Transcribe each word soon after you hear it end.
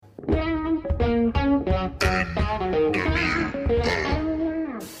Another dumb podcast.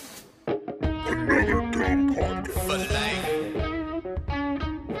 For life.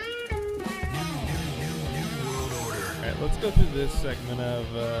 All right, let's go through this segment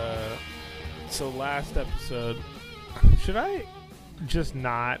of. So last episode, should I just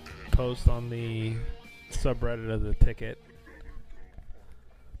not post on the subreddit of the ticket?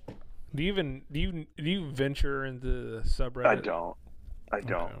 Do you venture into the subreddit? I don't.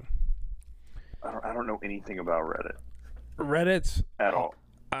 Okay. I don't know anything about Reddit Reddit's. at all.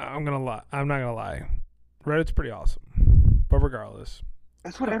 I'm gonna lie. I'm not gonna lie. Reddit's pretty awesome, but regardless.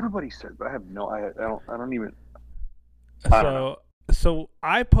 That's what everybody said, but I have no. I don't even. I don't know. So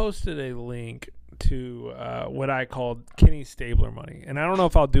I posted a link to what I called Kenny Stabler money, and I don't know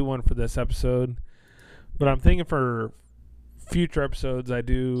if I'll do one for this episode, but I'm thinking for future episodes. I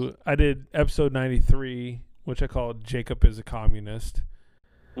did episode 93, which I called Jacob is a Communist,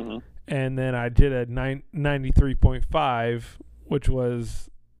 Mm-hmm. and then I did a 93.5, which was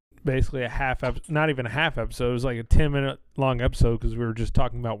basically not even a half episode. It was like a 10-minute long episode because we were just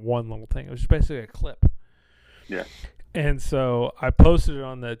talking about one little thing. It was just basically a clip. Yeah. And so I posted it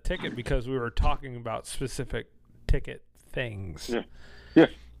on the ticket because we were talking about specific ticket things. Yeah. Yeah.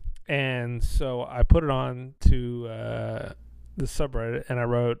 And so I put it on to the subreddit and I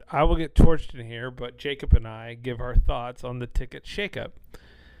wrote, I will get torched in here, but Jacob and I give our thoughts on the ticket shakeup.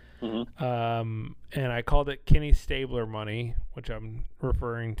 Mm-hmm. And I called it Kenny Stabler money, which I'm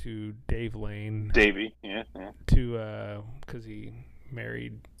referring to Dave Lane. Davey. Yeah. To, because he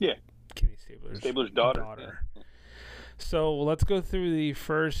married Kenny Stabler's daughter. Yeah. So let's go through the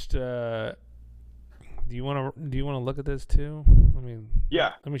first. Do you want to look at this too? Let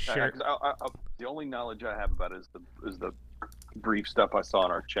me share. The only knowledge I have about it is the brief stuff I saw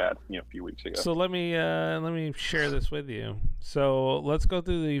in our chat, a few weeks ago. So let me share this with you. So let's go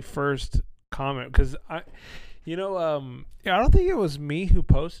through the first comment because I don't think it was me who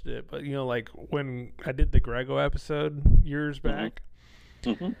posted it, but like when I did the Grego episode years back.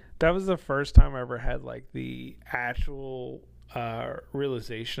 Mm-hmm. That was the first time I ever had like the actual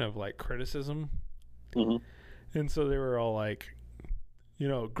realization of like criticism. Mm-hmm. And so they were all like,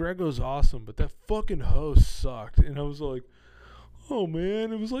 Grego's awesome, but that fucking host sucked. And I was like, oh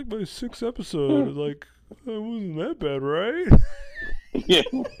man, it was like my 6th episode. Like, it wasn't that bad, right? Yeah.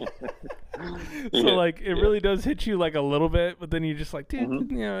 So like it really does hit you like a little bit, but then you're just like, dude,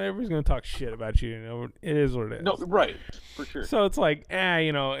 Mm-hmm. everybody's gonna talk shit about you. It is what it is. No, right, for sure. So it's like,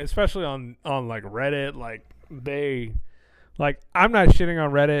 especially on like Reddit, like I'm not shitting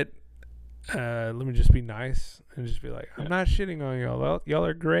on Reddit. Let me just be nice and just be like, I'm not shitting on y'all. Y'all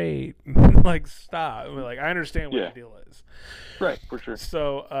are great. Like, stop. I understand what the deal is. Right, for sure.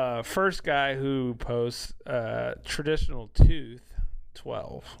 So, first guy who posts traditional tooth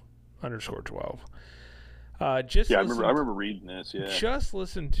 12 _ 12. I remember reading this. Yeah. Just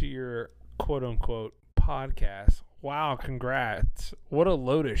listen to your quote unquote podcast. Wow, congrats. What a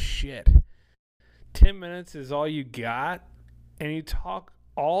load of shit. 10 minutes is all you got, and you talk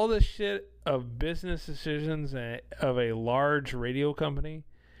all the shit of business decisions of a large radio company.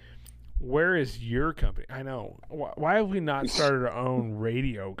 Where is your company? I know. Why have we not started our own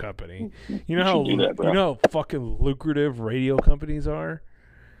radio company? You know how fucking lucrative radio companies are?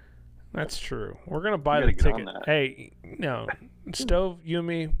 That's true. We're going to buy the ticket. Hey, no. Stove, you and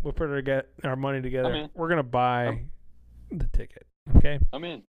me, we'll put our money together. We're going to buy the ticket. Okay? I'm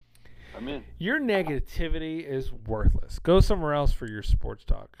in. Your negativity is worthless. Go somewhere else for your sports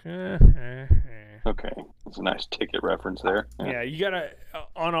talk. Okay. That's a nice ticket reference there. Yeah, you got to,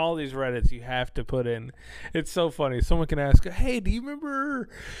 on all these Reddits, you have to put in, it's so funny. Someone can ask, hey, do you remember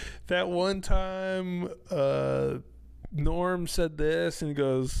that one time Norm said this? And he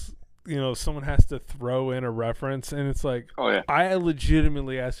goes, someone has to throw in a reference. And it's like, oh, yeah. I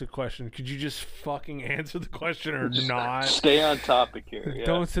legitimately asked a question. Could you just fucking answer the question or not? Stay on topic here. Yeah.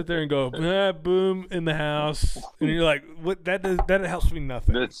 Don't sit there and go, boom, in the house. And you're like, what? That helps me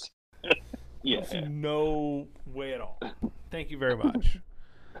nothing. No way at all. Thank you very much.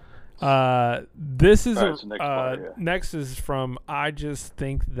 This is next is from I Just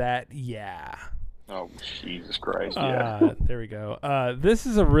Think That Yeah. Oh, Jesus Christ. Yeah. There we go. This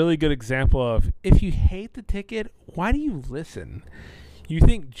is a really good example of if you hate the ticket, why do you listen? You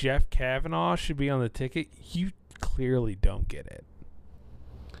think Jeff Kavanaugh should be on the ticket? You clearly don't get it.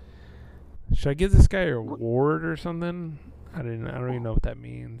 Should I give this guy a reward or something? I don't even know what that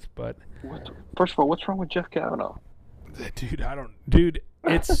means, but first of all, what's wrong with Jeff Kavanaugh? Dude,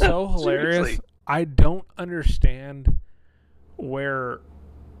 it's so hilarious. I don't understand where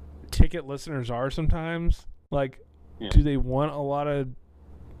ticket listeners are sometimes. Like, do they want a lot of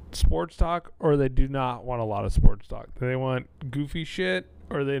sports talk or they do not want a lot of sports talk. Do they want goofy shit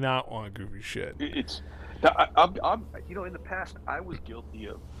or they not want goofy shit? It's I'm you know, in the past I was guilty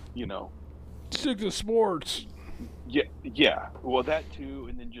of, you know, Stick to sports. yeah, well, that too,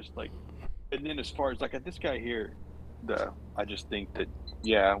 and then just like, and then as far as like this guy here, I just think that,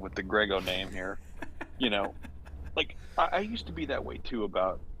 yeah, with the Grego name here, you know, like I used to be that way too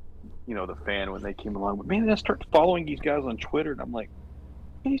about, you know, the fan when they came along, but man, I started following these guys on Twitter, and I'm like,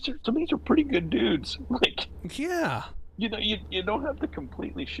 some of these are pretty good dudes. Like, Yeah. you know, you don't have to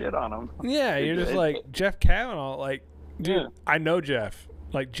completely shit on them. Yeah, you're just like Jeff Kavanaugh. Like, dude, Yeah. I know Jeff.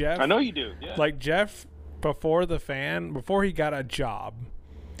 Like, Jeff. I know you do. Yeah. Like, Jeff, before he got a job,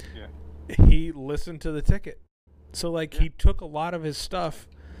 Yeah. he listened to the ticket. So, like, he took a lot of his stuff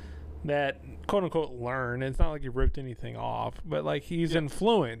that, quote unquote, learned. It's not like he ripped anything off, but, like, he's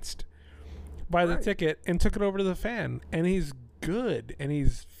influenced by the ticket and took it over to the fan. And he's good and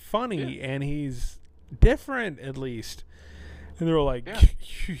he's funny and he's different, at least. And they were like,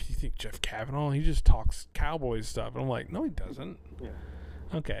 you think Jeff Kavanaugh? He just talks Cowboys stuff. And I'm like, no, he doesn't. Yeah.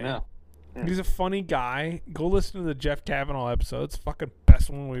 Okay. No. Yeah. He's a funny guy. Go listen to the Jeff Kavanaugh episode. It's fucking best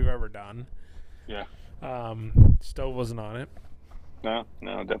one we've ever done. Yeah. Stove wasn't on it. No,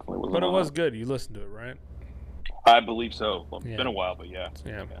 definitely wasn't. But it on was good. You listened to it, right? I believe so. Well, it's Yeah. been a while, but yeah.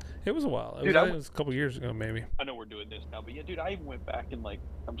 Yeah. It was a while. It Dude, was a couple years ago, maybe. I know we're doing this now, but yeah, dude, I even went back and I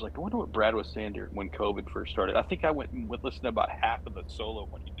was like, I wonder what Brad was saying during when COVID first started. I think I went and listened to about half of the solo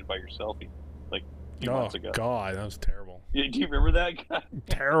one you did by yourself, like a few months ago. God, that was terrible. Yeah, do you remember that guy?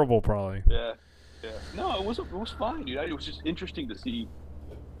 Terrible, probably. Yeah. No, it was fine, dude. It was just interesting to see.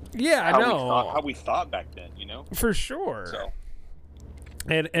 Yeah, I know. How we thought back then, you know. For sure. So.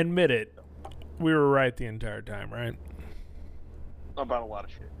 And admit it, we were right the entire time, right? About a lot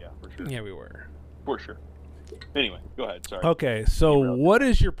of shit, yeah, for sure. Yeah, we were. For sure. Anyway, go ahead. Sorry. Okay, so what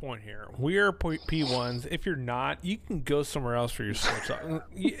is your point here? We are P1s. If you're not, you can go somewhere else for your sports.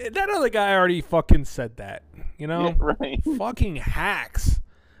 That other guy already fucking said that. You know? Yeah, right. Fucking hacks.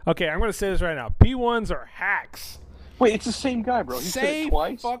 Okay, I'm going to say this right now. P1s are hacks. Wait, it's the same guy, bro. He said it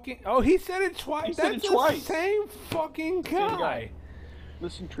twice. He said it twice. He said That's it twice. The same fucking guy. Same guy.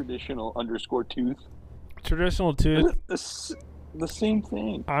 Listen, traditional_tooth. Traditional tooth. The same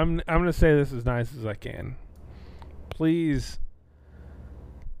thing. I'm gonna say this as nice as I can. Please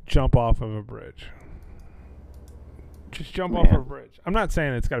jump off of a bridge. Just jump off of a bridge. I'm not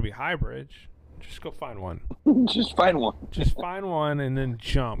saying it's got to be high bridge. Just go find one. Just find one. Just find one and then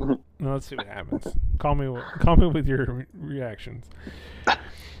jump. And let's see what happens. Call me with your reactions.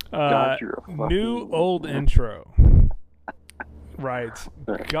 God, you're a New old intro. Writes,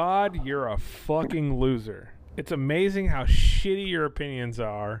 God, you're a fucking loser. It's amazing how shitty your opinions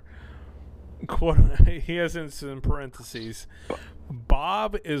are. Quote, he has in some parentheses,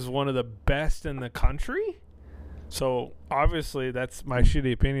 Bob is one of the best in the country. So obviously that's my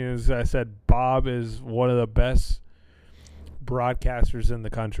shitty opinion. Is I said Bob is one of the best broadcasters in the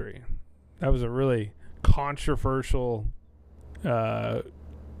country. That was a really controversial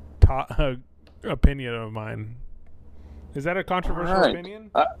opinion of mine. Is that a controversial opinion?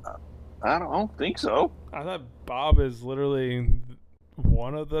 I don't think so. I thought Bob is literally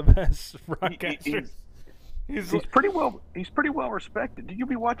one of the best broadcasters. He's pretty well respected. Did you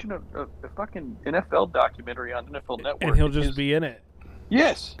be watching a fucking NFL documentary on NFL Network? And he'll just be in it.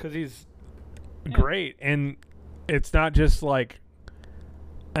 Yes, because he's great, and it's not just like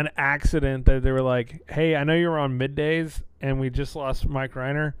an accident that they were like, "Hey, I know you're on middays, and we just lost Mike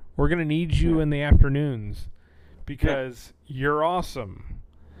Reiner. We're gonna need you in the afternoons because you're awesome."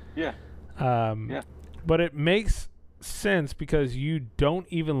 Yeah. But it makes sense because you don't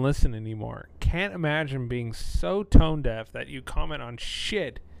even listen anymore. Can't imagine being so tone deaf that you comment on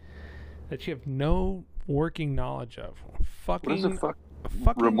shit that you have no working knowledge of. Fucking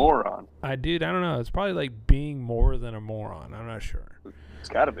a moron. I don't know. It's probably like being more than a moron. I'm not sure. It's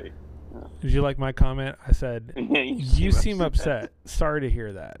gotta be. Yeah. Did you like my comment? I said, you seem upset. Sorry to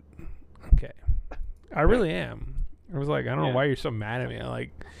hear that. Okay. I really am. I was like, I don't know why you're so mad at me.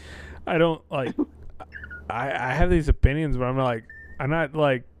 I don't like. I have these opinions, but I'm not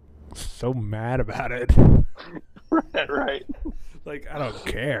like so mad about it. Right. Like, I don't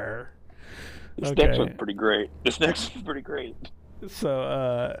care. This next one's pretty great.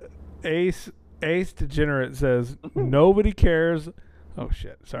 So, Ace Degenerate says, nobody cares. Oh,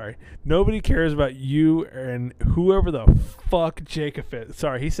 shit. Sorry. Nobody cares about you and whoever the fuck Jacob is.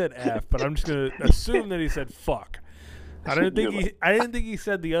 Sorry, he said F, but I'm just going to assume that he said fuck. I didn't think he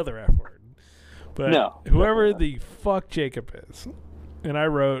said the other F word. But no, whoever the fuck Jacob is. And I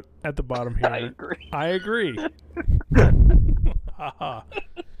wrote at the bottom here, I agree.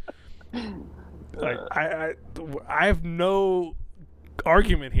 I have no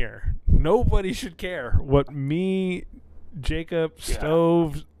argument here. Nobody should care what me, Jacob,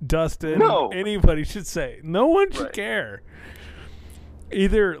 Stove, Dustin, No. anybody should say. No one should Right. care.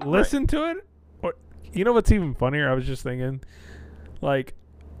 Either listen to it, or you know what's even funnier? I was just thinking, like,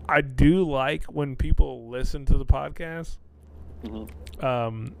 I do like when people listen to the podcast.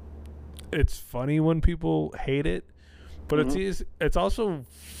 Mhm. It's funny when people hate it, but it's also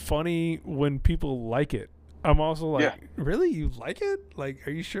funny when people like it. I'm also like, really, you like it? Like,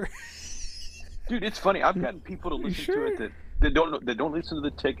 are you sure? Dude, it's funny. I've gotten people to listen to it that don't listen to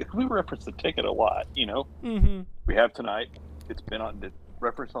the ticket. We reference the ticket a lot, you know. Mm-hmm. We have tonight. It's been on the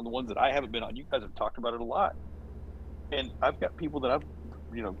reference on the ones that I haven't been on. You guys have talked about it a lot, and I've got people that I've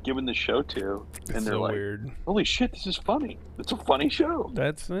given the show to, and It's they're so like, weird. "Holy shit, this is funny! It's a funny show."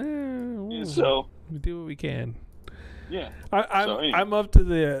 That's So we do what we can. yeah, I'm up to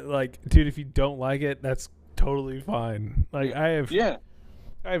the like, dude. If you don't like it, that's totally fine. Like I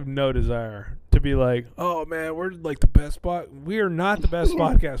have no desire to be like, oh man, we're like the best we are not the best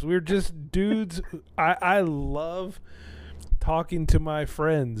podcast. We're just dudes. I love talking to my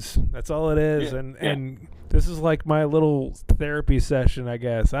friends. That's all it is. And this is like my little therapy session, I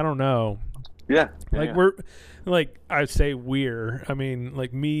guess. I don't know. We're like, I say I mean,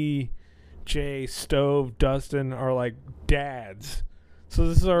 like me, Jay, Stove, Dustin are like dads. So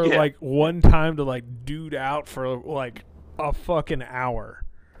this is our like one time to like dude out for like a fucking hour.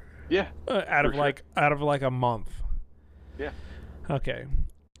 Yeah. Out of like a month. Yeah. Okay.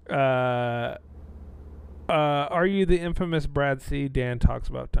 Are you the infamous Brad C? Dan talks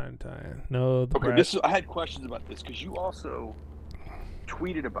about time to time. No. Okay. I had questions about this because you also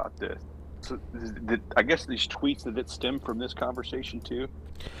tweeted about this. So I guess these tweets that stem from this conversation too.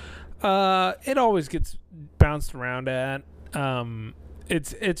 It always gets bounced around at.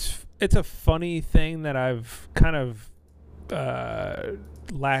 It's a funny thing that I've kind of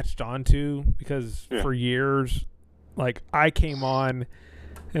latched onto because for years, like I came on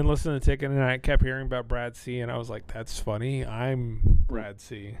and listened to Ticket and I kept hearing about Brad C and I was like, that's funny. I'm Brad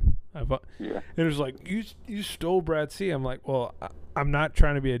C. And it was like, you stole Brad C. I'm like, well, I'm not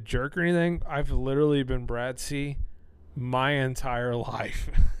trying to be a jerk or anything. I've literally been Brad C my entire life.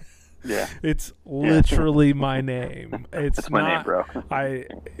 Yeah. It's literally my name. It's my name, bro.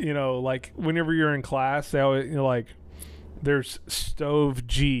 Like whenever you're in class, they always, like, there's Stove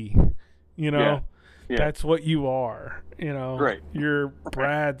G, that's what you are, Right. You're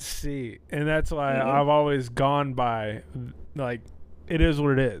Brad C. And that's why I've always gone by, like, it is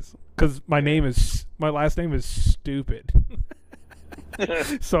what it is. Because my last name is stupid.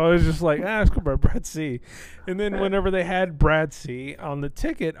 So I was just like, it's cool, Brad C. And then whenever they had Brad C on the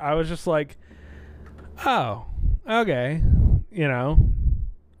ticket, I was just like, oh, okay, all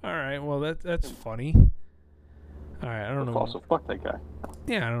right, well that's funny. All right, I don't know. Also, fuck that guy.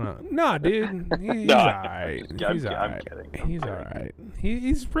 Yeah, I don't know. No, dude, he's No, all right. He's all I'm right. kidding. He's all right.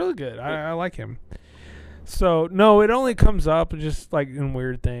 He's really good. I like him. So no, it only comes up just like in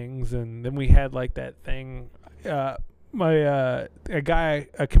weird things, and then we had like that thing. A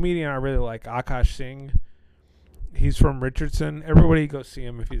comedian I really like, Akash Singh. He's from Richardson. Everybody go see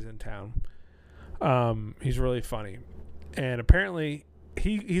him if he's in town. He's really funny, and apparently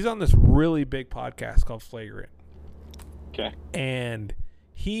he's on this really big podcast called Flagrant. Okay. And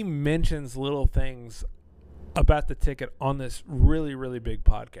he mentions little things about the ticket on this really, really big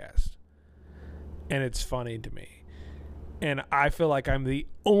podcast. And it's funny to me. And I feel like I'm the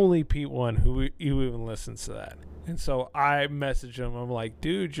only one who even listens to that. And so I messaged him. I'm like,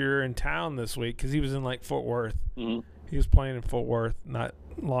 dude, you're in town this week. Because he was in like Fort Worth. Mm-hmm. He was playing in Fort Worth not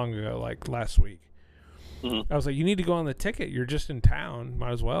long ago, like last week. Mm-hmm. I was like, you need to go on the ticket. You're just in town.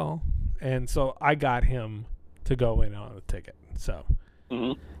 Might as well. And so I got him to go in on the ticket. So,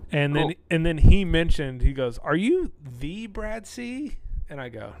 and then he mentioned, he goes, "Are you the Brad C?" And I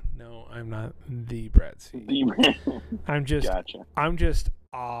go, "No, I'm not the Brad C. I'm just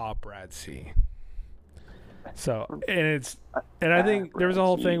Brad C." So, and I think there was a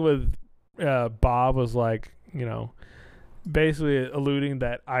whole thing with Bob was like, basically alluding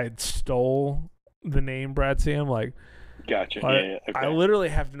that I stole the name Brad C. I'm like, gotcha. Okay. I literally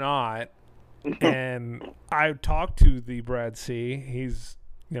have not. And I talked to the Brad C. He's,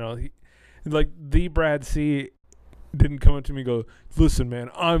 the Brad C. didn't come up to me and go, listen,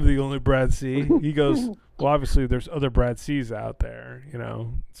 man, I'm the only Brad C. He goes, well, obviously there's other Brad C's out there.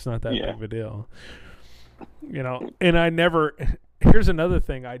 It's not that big of a deal. And I never. Here's another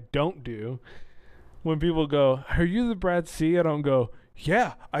thing I don't do. When people go, are you the Brad C? I don't go,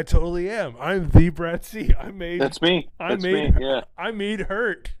 yeah, I totally am. I'm the Brad C. That's me. I made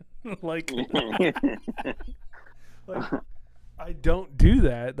Hurt. like, I don't do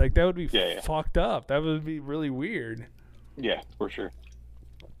that. Like, that would be fucked up. That would be really weird. Yeah, for sure.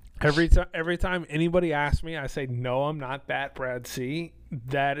 Every time anybody asks me, I say, no, I'm not that Brad C.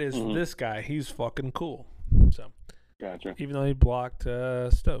 That is this guy. He's fucking cool. So, gotcha. Even though he blocked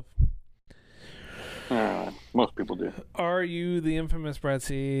Stove. Most people do. Are you the infamous Brad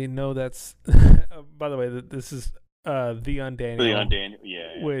C? No, that's... by the way, this is the Undaniel. The Undaniel,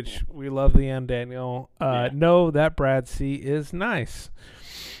 yeah. Which we love the Undaniel. No, that Brad C is nice.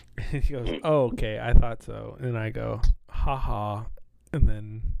 He goes, oh, okay, I thought so. And I go, haha. And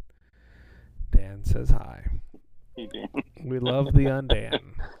then Dan says hi. We love the Undan.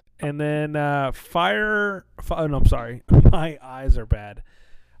 And then I'm sorry. My eyes are bad.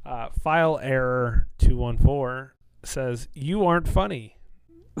 File error 214 says, you aren't funny.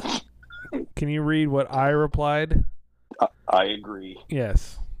 Can you read what I replied? I agree.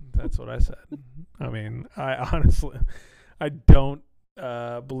 Yes, that's what I said. I mean, I honestly, I don't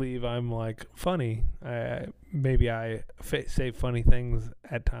believe I'm like funny. Maybe I say funny things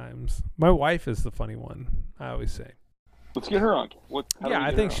at times. My wife is the funny one, I always say. Let's get her on.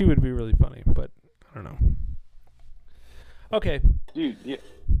 I think she would be really funny, but I don't know. Okay. Dude, yeah.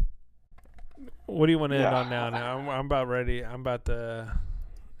 What do you want to end on now? I'm about ready. I'm about to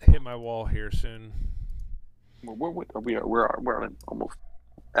hit my wall here soon. We're almost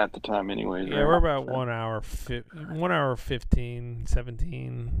at the time anyways. Yeah, we're about 1 hour 15,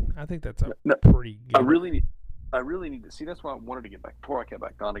 17. I think that's pretty good. I really need to see. That's why I wanted to get back before I get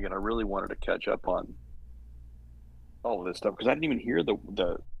back on again. I really wanted to catch up on all of this stuff because I didn't even hear the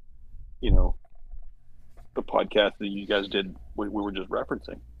podcast that you guys did. We were just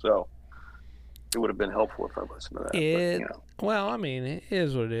referencing, so it would have been helpful if I listened to that. Well, I mean, it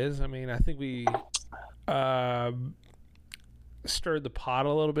is what it is. I mean, I think we stirred the pot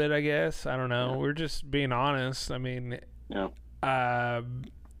a little bit, I guess. I don't know. We're just being honest. I mean, are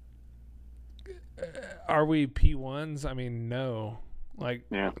we P1s? I mean, no. Like,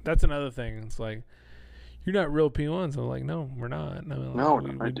 that's another thing. It's like, you're not real P1s. I'm like, no, we're not.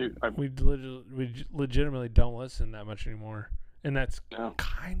 We legitimately don't listen that much anymore. And that's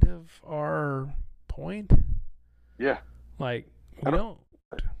kind of our point. Yeah. Like, we don't.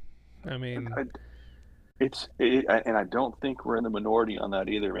 I mean... and I don't think we're in the minority on that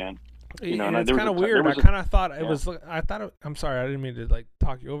either, man. And it's kind of weird. I kind of thought it was. I'm sorry, I didn't mean to like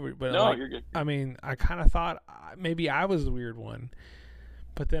talk you over it, but no, you're good. I mean, I kind of thought maybe I was the weird one,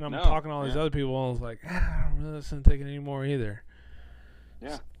 but then I'm talking to all these other people, and I was like, I don't really listen to it anymore either.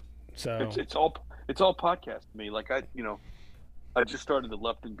 Yeah. So it's all podcast to me. Like I just started the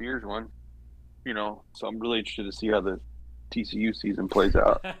Left and Beers one, so I'm really interested to see how the TCU season plays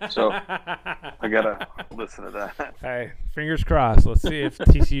out. So I gotta listen to that. Hey, fingers crossed. Let's see if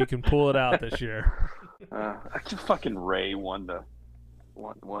TCU can pull it out this year. I just fucking Ray won that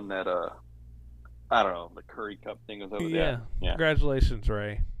I don't know, the Curry Cup thing was over there. Yeah. Congratulations,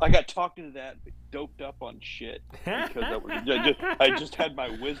 Ray. I got talked into that, doped up on shit because I just had my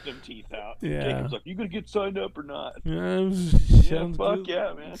wisdom teeth out. Yeah. Jacob's like, you gonna get signed up or not? Sounds fuck good.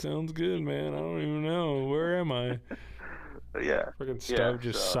 Yeah, man. Sounds good, man. I don't even know. Where am I? Yeah. Freaking Stove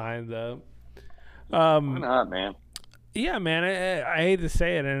just signed up. Why not, man? Yeah, man. I hate to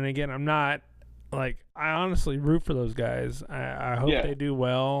say it, and again, I'm not like I honestly root for those guys. I hope they do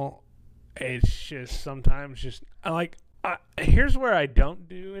well. It's just sometimes here's where I don't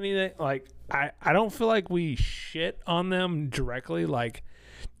do anything. Like I don't feel like we shit on them directly. Like,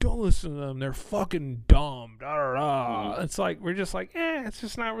 don't listen to them. They're fucking dumb. Da da da. It's like we're just like, it's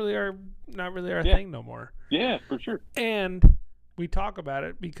just not really our thing no more. Yeah, for sure. And we talk about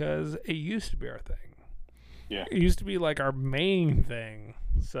it because it used to be our thing. Yeah, it used to be like our main thing.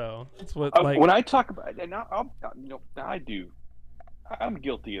 So that's what when I talk about it, and I do. I'm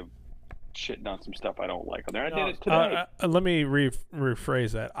guilty of shitting on some stuff I don't like on there. I did it today. Let me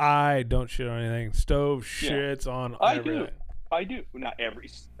rephrase that. I don't shit on anything. Stove shits on everything. I do. Not every.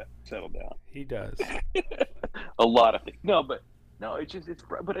 Settle down. He does. A lot of things. But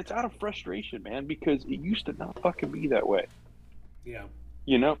it's out of frustration, man, because it used to not fucking be that way. Yeah.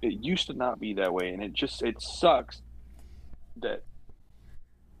 It used to not be that way, and it sucks that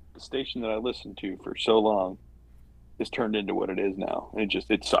the station that I listened to for so long is turned into what it is now. And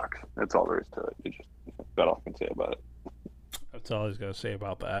it sucks. That's all there is to it. That's all I can say about it. That's all he's got to say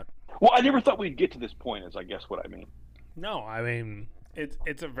about that. Well, I never thought we'd get to this point, is I guess what I mean. No, I mean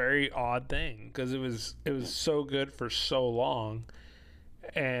it's a very odd thing because it was so good for so long,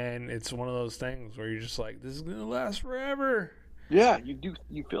 and it's one of those things where you're just like, this is gonna last forever. Yeah,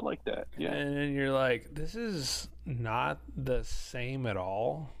 you feel like that. Yeah, and you're like, this is not the same at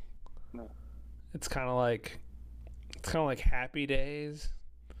all. No. It's kind of like Happy Days.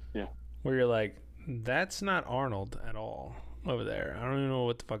 Yeah. Where you're like, that's not Arnold at all over there. I don't even know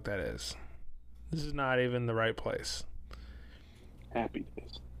what the fuck that is. This is not even the right place. Happy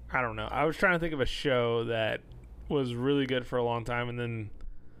Days. I don't know. I was trying to think of a show that was really good for a long time, and then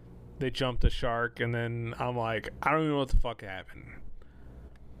they jumped a shark, and then I'm like, I don't even know what the fuck happened.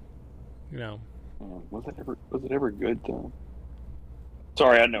 You know? Was it ever good though?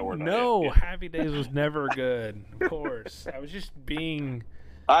 Sorry, I know we're not. No, yet. Happy Days was never good. Of course. I was just being.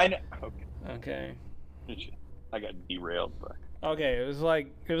 I know. Okay. I got derailed, but Okay, it was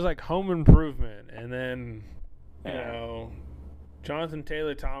like Home Improvement, and then you know, Jonathan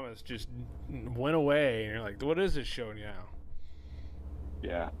Taylor Thomas just went away, and you're like, what is this show now?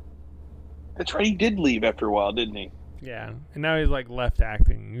 yeah, that's right. He did leave after a while, didn't he? Yeah, and now he's like left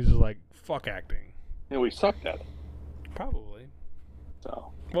acting. He's just like fuck acting. Yeah, we sucked at it. Probably.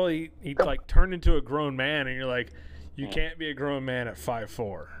 So Well, he like turned into a grown man, and you're like, you can't be a grown man at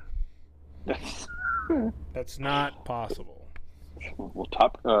 5'4". That's not possible. well,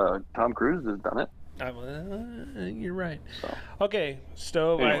 Tom Cruise has done it. You're right. So. Okay,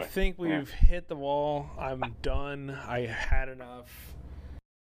 Stove, I Anyway, think we've hit the wall. I'm done. I had enough.